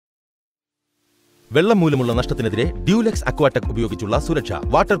വെള്ളം മൂലമുള്ള നഷ്ടത്തിനെതിരെ ഡ്യൂലക്സ് അക്വാടെക് ഉപയോഗിച്ചുള്ള സുരക്ഷ,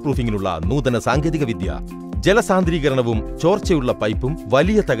 വാട്ടർ പ്രൂഫിംഗിനുള്ള നൂതന സാങ്കേതിക വിദ്യ, ജലസാന്ദ്രീകരണവും ചോർച്ചയുള്ള പൈപ്പും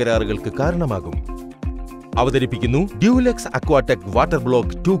വലിയ തകരാറുകൾക്ക് കാരണമാകും. അവതരിപ്പിക്കുന്നു ഡ്യൂലക്സ് അക്വാടെക്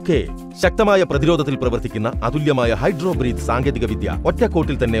വാട്ടർബ്ലോക്ക് 2K. ശക്തമായ പ്രതിരോധത്തിൽ പ്രവർത്തിക്കുന്ന അതുല്യമായ ഹൈഡ്രോ ബ്രീത്ത് സാങ്കേതിക വിദ്യ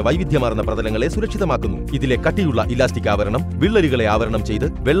ഒറ്റക്കോട്ടിൽ തന്നെ വൈവിധ്യമാർന്ന പ്രതലങ്ങളെ സുരക്ഷിതമാക്കുന്നു. ഇതിലെ കട്ടിയുള്ള ഇലാസ്റ്റിക് ആവരണം വിള്ളലുകളെ ആവരണം ചെയ്ത്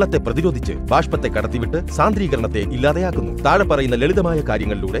വെള്ളത്തെ പ്രതിരോധിച്ച് ബാഷ്പത്തെ കടത്തിവിട്ട് സാന്ദ്രീകരണത്തെ ഇല്ലാതെയാക്കുന്നു. താഴെ പറയുന്ന ലളിതമായ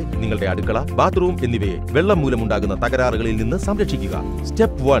കാര്യങ്ങളിലൂടെ നിങ്ങളുടെ അടുക്കള, ബാത്റൂം എന്നിവയെ വെള്ളം മൂലമുണ്ടാകുന്ന തകരാറുകളിൽ നിന്ന് സംരക്ഷിക്കുക.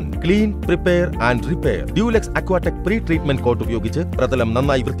 Step 1. Clean, prepare and repair. Deluxe അക്വാടെക് pre treatment coat ഉപയോഗിച്ച് പ്രതലം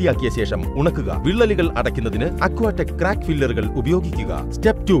നന്നായി വൃത്തിയാക്കിയ ശേഷം ഉണക്കുക. വിള്ളലുകൾ അടയ്ക്കുന്നതിന് അക്വാടെക് ക്രാക്ക് ഫില്ലറുകൾ ഉപയോഗിക്കുക.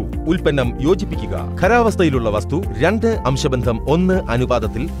 സ്റ്റെപ്പ് 2. ഉൽപ്പന്നം യോജിപ്പിക്കുക. ഖരാവസ്ഥയിലുള്ള വസ്തു 2 അംശബന്ധം 1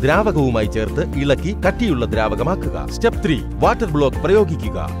 അനുപാതത്തിൽ ദ്രാവകവുമായി ചേർത്ത് ഇളക്കി കട്ടിയുള്ള ദ്രാവകമാക്കുക. സ്റ്റെപ്പ് 3. വാട്ടർ ബ്ലോക്ക്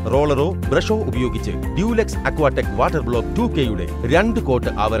പ്രയോഗിക്കുക. റോളറോ ബ്രഷോ ഉപയോഗിച്ച് ഡ്യൂലക്സ് അക്വാടെക് വാട്ടർബ്ലോക്ക് 2Kയുടെ 2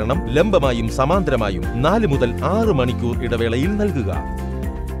 കോട്ട് ആവരണം ലംബമായും സമാന്തരമായും 4 മുതൽ 6 മണിക്കൂർ ഇടവേളയിൽ നൽകുക.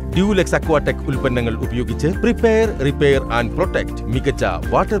 ഡ്യൂലക്സ് അക്വാടെക് ഉൽപ്പന്നങ്ങൾ ഉപയോഗിച്ച് പ്രിപ്പയർ, റിപ്പയർ ആൻഡ് പ്രൊട്ടക്ട്. മികച്ച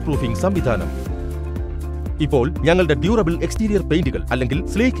വാട്ടർ പ്രൂഫിംഗ് സംവിധാനം. ഇപ്പോൾ ഞങ്ങളുടെ ഡ്യൂറബിൾ എക്സ്റ്റീരിയർ പെയിന്റുകൾ അല്ലെങ്കിൽ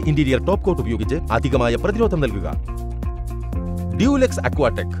സ്ലീക്ക് ഇന്റീരിയർ ടോപ്പ് കോട്ട് ഉപയോഗിച്ച് അധികമായ പ്രതിരോധം നൽകുക. ഡ്യൂലക്സ്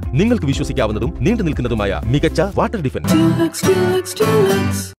അക്വാടെക്, നിങ്ങൾക്ക് വിശ്വസിക്കാവുന്നതും നീണ്ടു നിൽക്കുന്നതുമായ മികച്ച വാട്ടർ ഡിഫൻസ്.